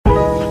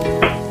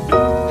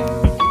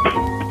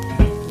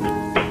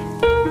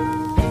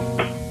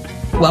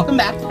Welcome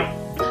back.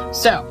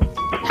 So,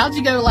 how'd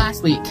you go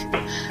last week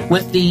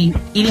with the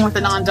eating with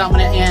the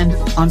non-dominant hand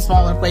on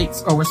smaller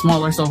plates or with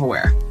smaller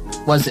silverware?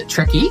 Was it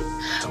tricky?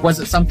 Was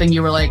it something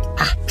you were like,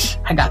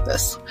 I got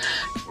this?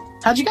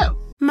 How'd you go?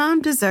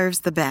 Mom deserves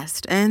the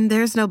best, and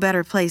there's no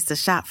better place to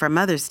shop for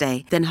Mother's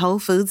Day than Whole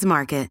Foods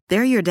Market.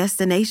 They're your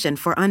destination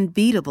for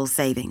unbeatable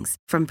savings,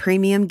 from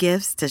premium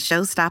gifts to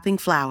show-stopping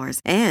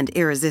flowers and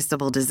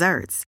irresistible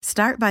desserts.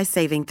 Start by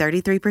saving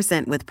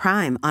 33% with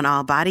Prime on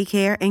all body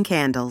care and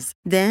candles.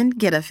 Then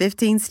get a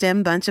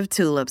 15-stem bunch of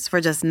tulips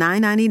for just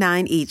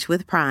 $9.99 each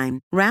with Prime.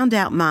 Round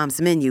out Mom's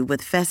menu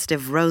with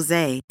festive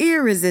rosé,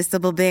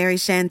 irresistible berry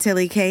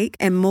chantilly cake,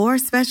 and more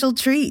special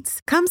treats.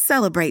 Come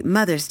celebrate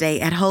Mother's Day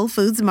at Whole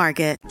Foods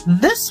Market.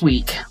 This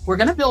week, we're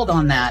going to build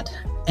on that.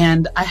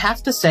 And I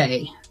have to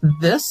say,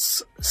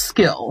 this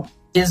skill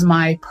is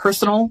my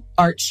personal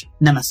arch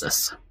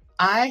nemesis.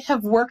 I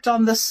have worked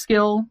on this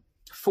skill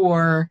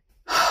for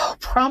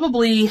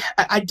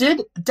I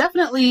did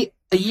definitely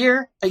a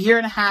year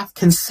and a half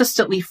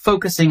consistently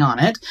focusing on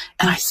it.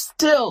 And I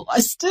still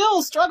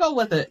struggle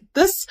with it.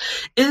 This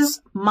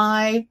is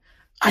I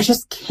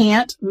just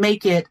can't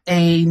make it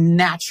a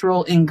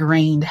natural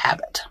ingrained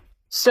habit.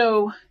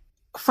 So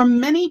for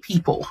many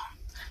people,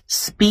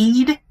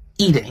 speed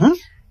eating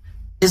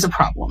is a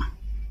problem.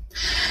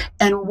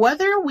 And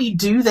whether we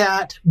do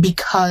that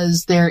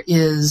because there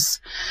is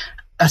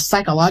a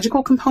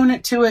psychological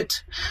component to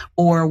it,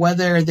 or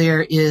whether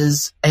there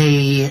is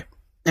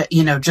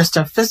just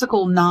a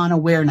physical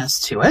non-awareness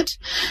to it,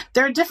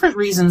 there are different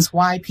reasons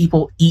why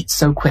people eat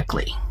so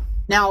quickly.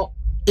 Now,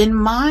 in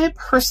my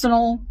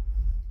personal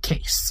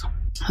case,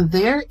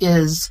 there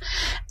is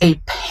a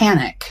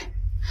panic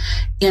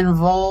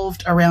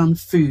involved around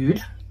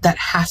food that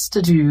has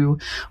to do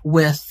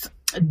with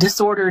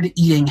disordered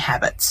eating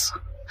habits.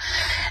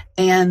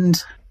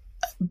 And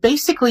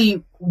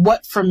basically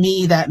what for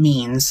me that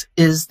means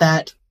is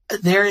that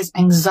there is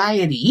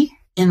anxiety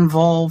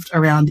involved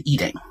around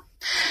eating.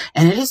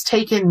 And it has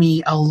taken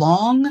me a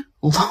long,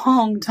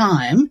 long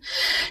time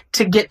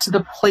to get to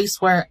the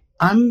place where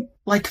I'm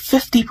like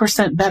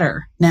 50%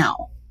 better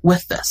now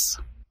with this.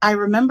 I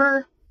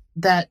remember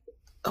that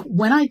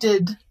when I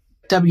did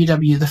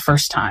WW the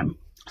first time,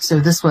 so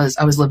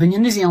I was living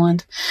in New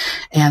Zealand,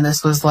 and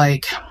this was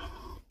like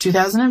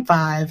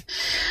 2005.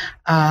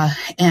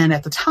 And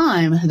at the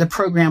time, the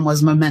program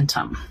was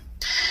Momentum.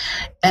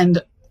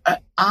 And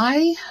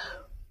I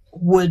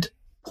would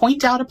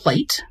point out a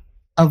plate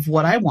of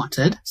what I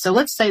wanted. So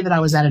let's say that I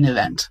was at an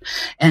event,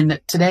 and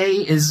today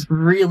is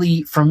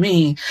really, for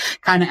me,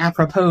 kind of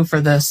apropos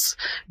for this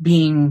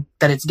being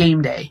that it's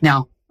game day.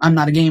 Now, I'm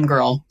not a game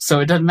girl, so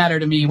it doesn't matter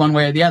to me one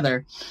way or the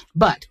other.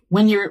 But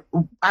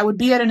I would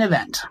be at an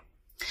event.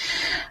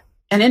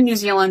 And in New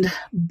Zealand,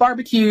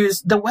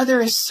 barbecues, the weather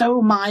is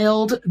so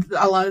mild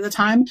a lot of the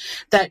time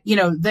that,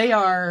 they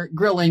are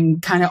grilling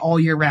kind of all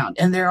year round.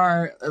 And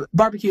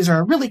barbecues are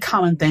a really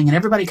common thing, and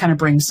everybody kind of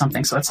brings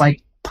something. So it's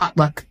like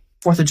potluck,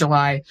 4th of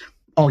July,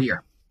 all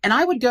year. And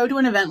I would go to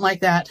an event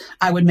like that.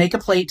 I would make a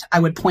plate.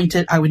 I would point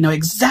it. I would know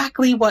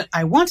exactly what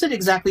I wanted,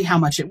 exactly how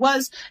much it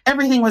was.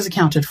 Everything was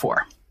accounted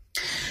for.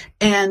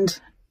 And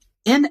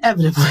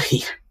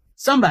inevitably,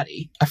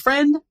 somebody, a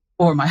friend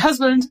or my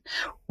husband,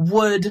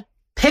 would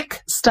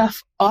pick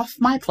stuff off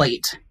my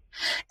plate.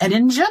 And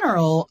in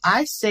general,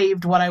 I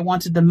saved what I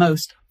wanted the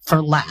most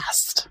for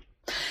last.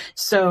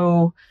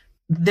 So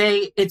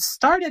it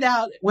started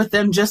out with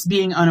them just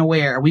being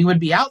unaware. We would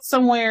be out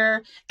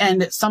somewhere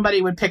and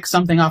somebody would pick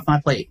something off my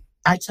plate.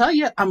 I tell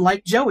you, I'm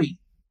like Joey.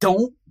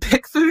 Don't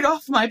pick food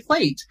off my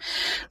plate.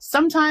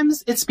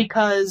 Sometimes it's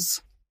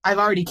because I've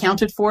already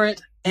counted for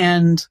it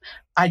and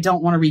I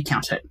don't want to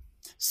recount it.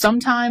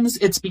 Sometimes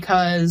it's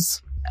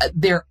because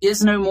there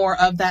is no more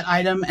of that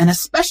item. And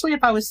especially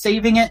if I was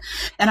saving it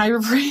and I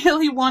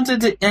really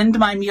wanted to end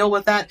my meal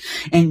with that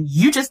and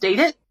you just ate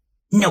it.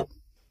 No.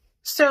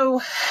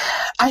 So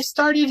I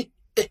started,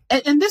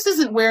 and this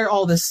isn't where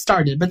all this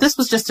started, but this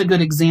was just a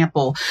good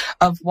example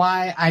of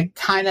why I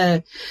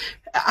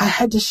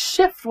had to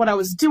shift what I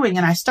was doing,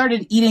 and I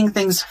started eating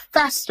things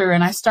faster,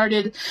 and I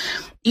started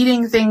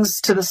eating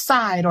things to the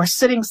side or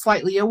sitting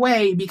slightly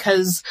away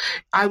because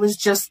I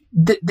was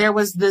there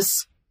was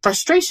this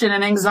frustration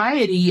and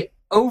anxiety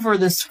over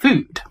this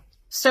food.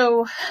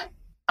 So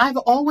I've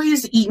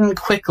always eaten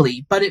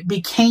quickly, but it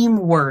became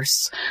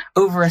worse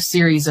over a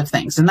series of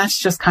things. And that's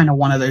just kind of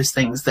one of those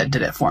things that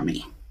did it for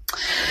me.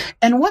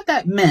 And what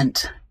that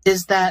meant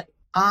is that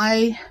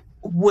I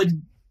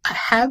would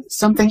have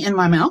something in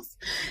my mouth,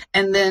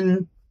 and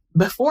then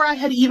before I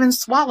had even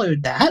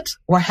swallowed that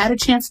or had a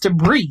chance to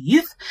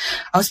breathe,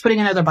 I was putting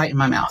another bite in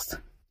my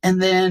mouth.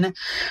 And then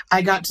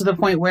I got to the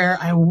point where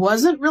I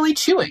wasn't really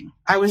chewing.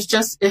 I was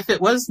just, if it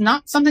was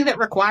not something that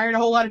required a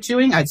whole lot of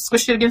chewing, I'd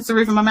squish it against the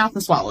roof of my mouth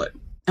and swallow it.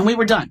 And we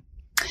were done.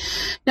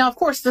 Now, of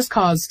course, this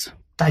caused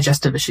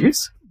digestive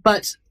issues,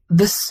 but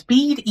the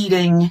speed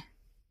eating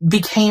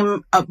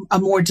became a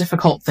more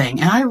difficult thing.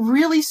 And I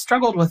really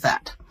struggled with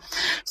that.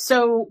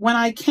 So when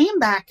I came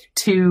back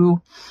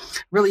to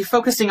really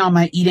focusing on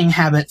my eating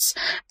habits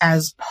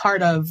as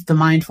part of the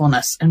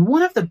mindfulness, and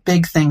one of the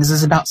big things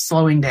is about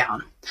slowing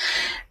down.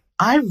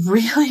 I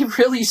really,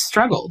 really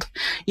struggled.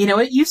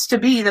 It used to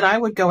be that I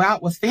would go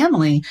out with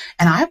family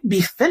and I would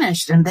be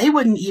finished and they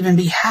wouldn't even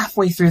be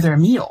halfway through their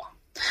meal.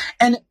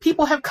 And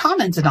people have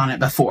commented on it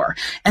before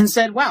and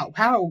said, wow,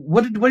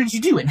 what did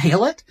you do?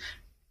 Inhale it?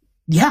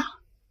 Yeah,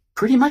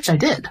 pretty much I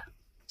did.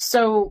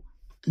 So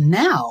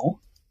now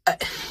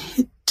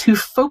to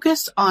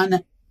focus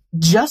on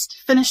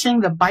just finishing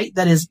the bite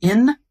that is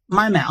in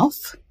my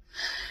mouth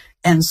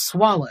and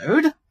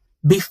swallowed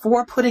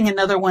before putting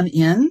another one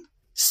in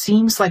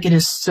seems like it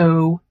is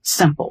so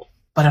simple.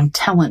 But I'm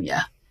telling you,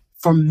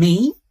 for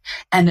me,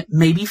 and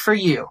maybe for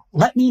you,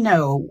 let me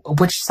know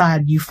which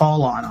side you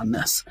fall on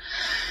this.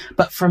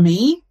 But for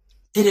me,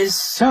 it is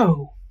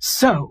so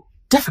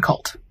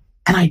difficult.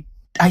 And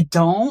I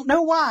don't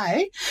know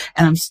why,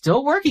 and I'm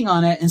still working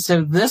on it. And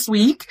so this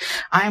week,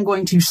 I am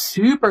going to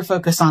super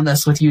focus on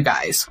this with you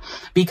guys,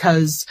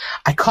 because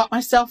I caught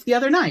myself the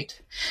other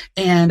night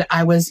and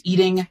I was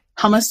eating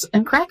hummus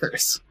and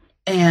crackers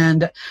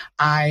and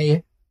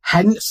I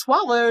hadn't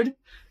swallowed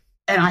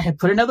and I had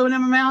put another one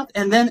in my mouth.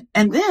 And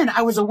then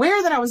I was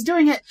aware that I was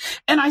doing it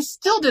and I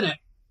still did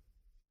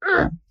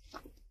it.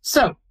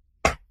 So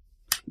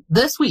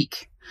this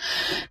week,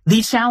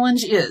 the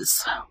challenge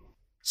is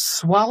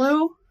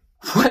swallow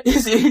what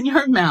is in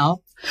your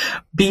mouth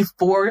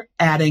before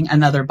adding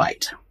another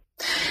bite.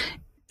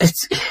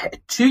 It's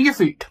chew your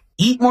food,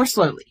 eat more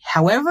slowly,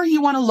 however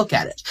you want to look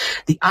at it.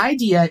 The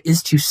idea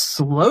is to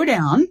slow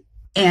down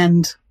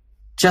and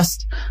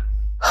just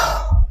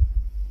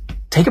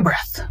take a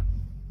breath.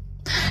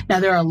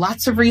 Now, there are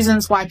lots of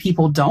reasons why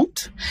people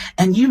don't,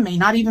 and you may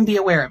not even be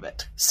aware of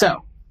it.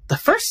 So the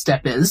first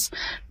step is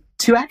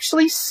to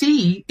actually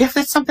see if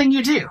it's something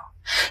you do.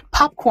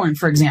 Popcorn,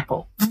 for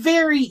example,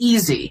 very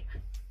easy.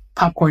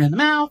 Popcorn in the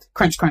mouth,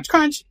 crunch, crunch,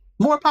 crunch,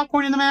 more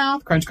popcorn in the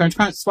mouth, crunch, crunch,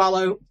 crunch,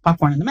 swallow,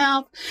 popcorn in the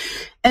mouth.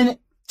 And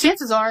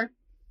chances are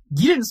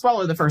you didn't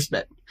swallow the first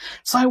bit.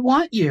 So I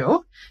want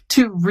you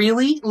to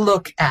really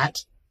look at,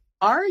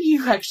 are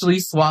you actually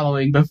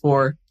swallowing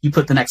before you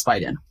put the next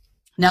bite in?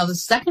 Now, the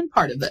second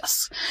part of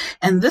this,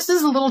 and this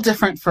is a little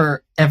different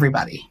for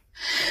everybody.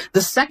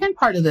 The second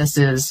part of this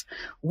is,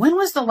 when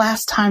was the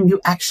last time you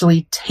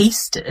actually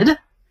tasted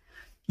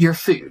your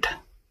food?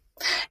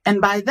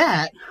 And by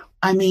that,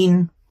 I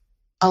mean,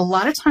 a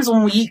lot of times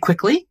when we eat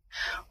quickly,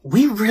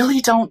 we really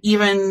don't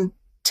even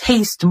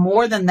taste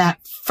more than that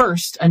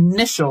first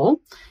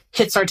initial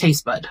hits our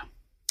taste bud.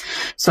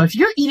 So if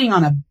you're eating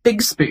on a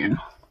big spoon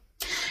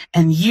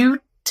and you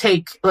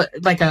take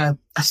like a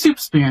soup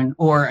spoon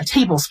or a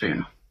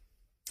tablespoon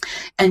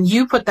and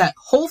you put that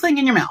whole thing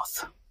in your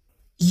mouth,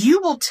 you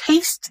will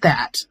taste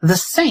that the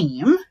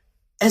same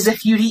as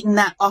if you'd eaten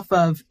that off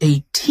of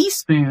a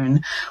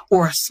teaspoon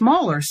or a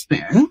smaller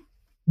spoon,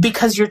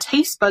 because your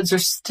taste buds are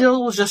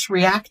still just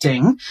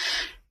reacting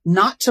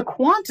not to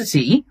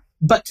quantity,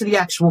 but to the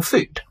actual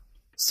food.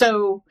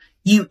 So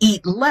you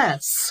eat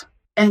less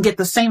and get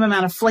the same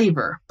amount of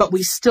flavor, but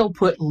we still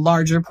put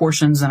larger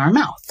portions in our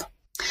mouth.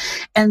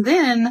 And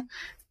then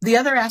the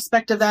other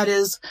aspect of that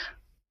is,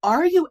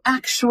 are you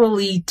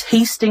actually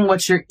tasting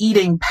what you're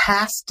eating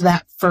past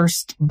that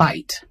first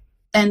bite?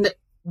 And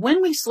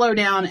when we slow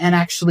down and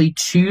actually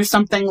chew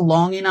something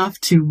long enough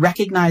to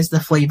recognize the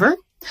flavor,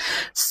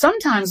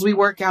 sometimes we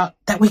work out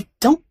that we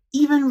don't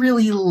even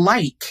really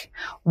like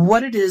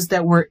what it is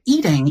that we're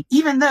eating,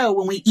 even though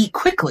when we eat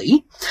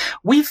quickly,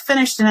 we've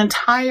finished an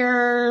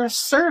entire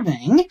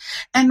serving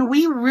and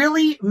we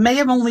really may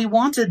have only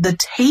wanted the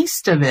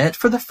taste of it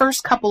for the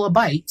first couple of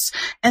bites.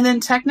 And then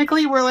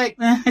technically we're like,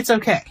 it's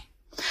okay.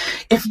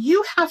 If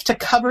you have to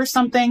cover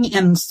something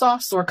in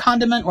sauce or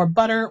condiment or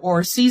butter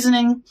or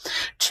seasoning,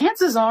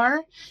 chances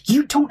are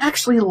you don't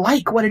actually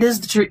like what it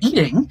is that you're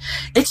eating.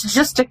 It's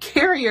just a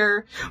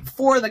carrier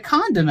for the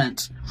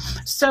condiment.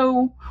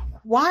 So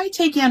why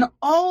take in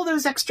all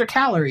those extra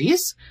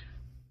calories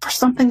for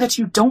something that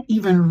you don't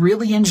even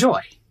really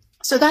enjoy?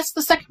 So that's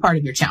the second part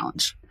of your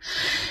challenge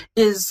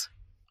is,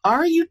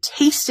 are you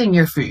tasting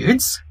your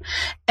foods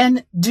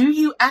and do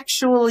you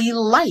actually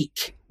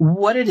like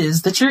what it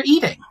is that you're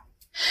eating?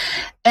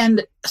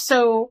 And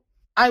so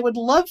I would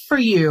love for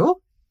you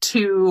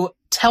to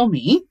tell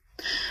me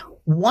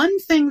one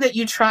thing that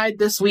you tried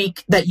this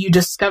week that you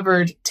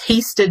discovered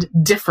tasted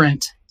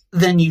different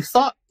than you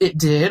thought it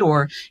did,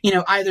 or,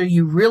 either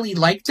you really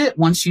liked it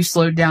once you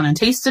slowed down and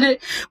tasted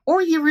it,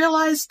 or you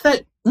realized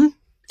that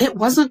it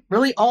wasn't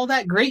really all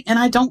that great and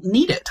I don't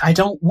need it. I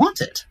don't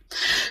want it.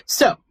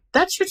 So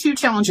that's your 2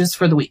 challenges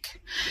for the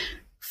week.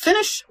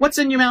 Finish what's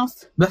in your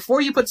mouth before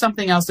you put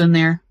something else in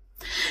there,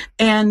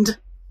 and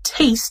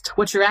taste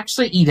what you're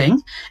actually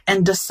eating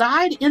and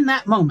decide in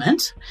that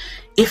moment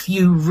if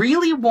you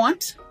really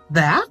want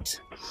that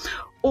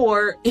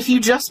or if you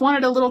just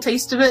wanted a little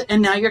taste of it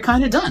and now you're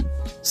kind of done.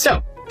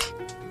 So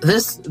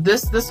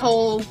this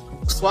whole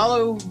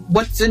swallow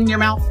what's in your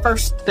mouth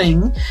first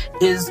thing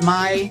is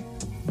my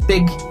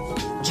big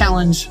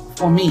challenge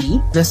for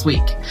me this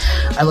week.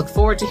 I look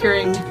forward to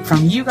hearing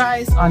from you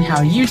guys on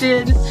how you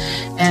did.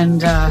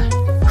 And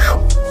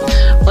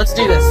let's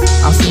do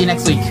this. I'll see you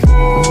next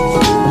week.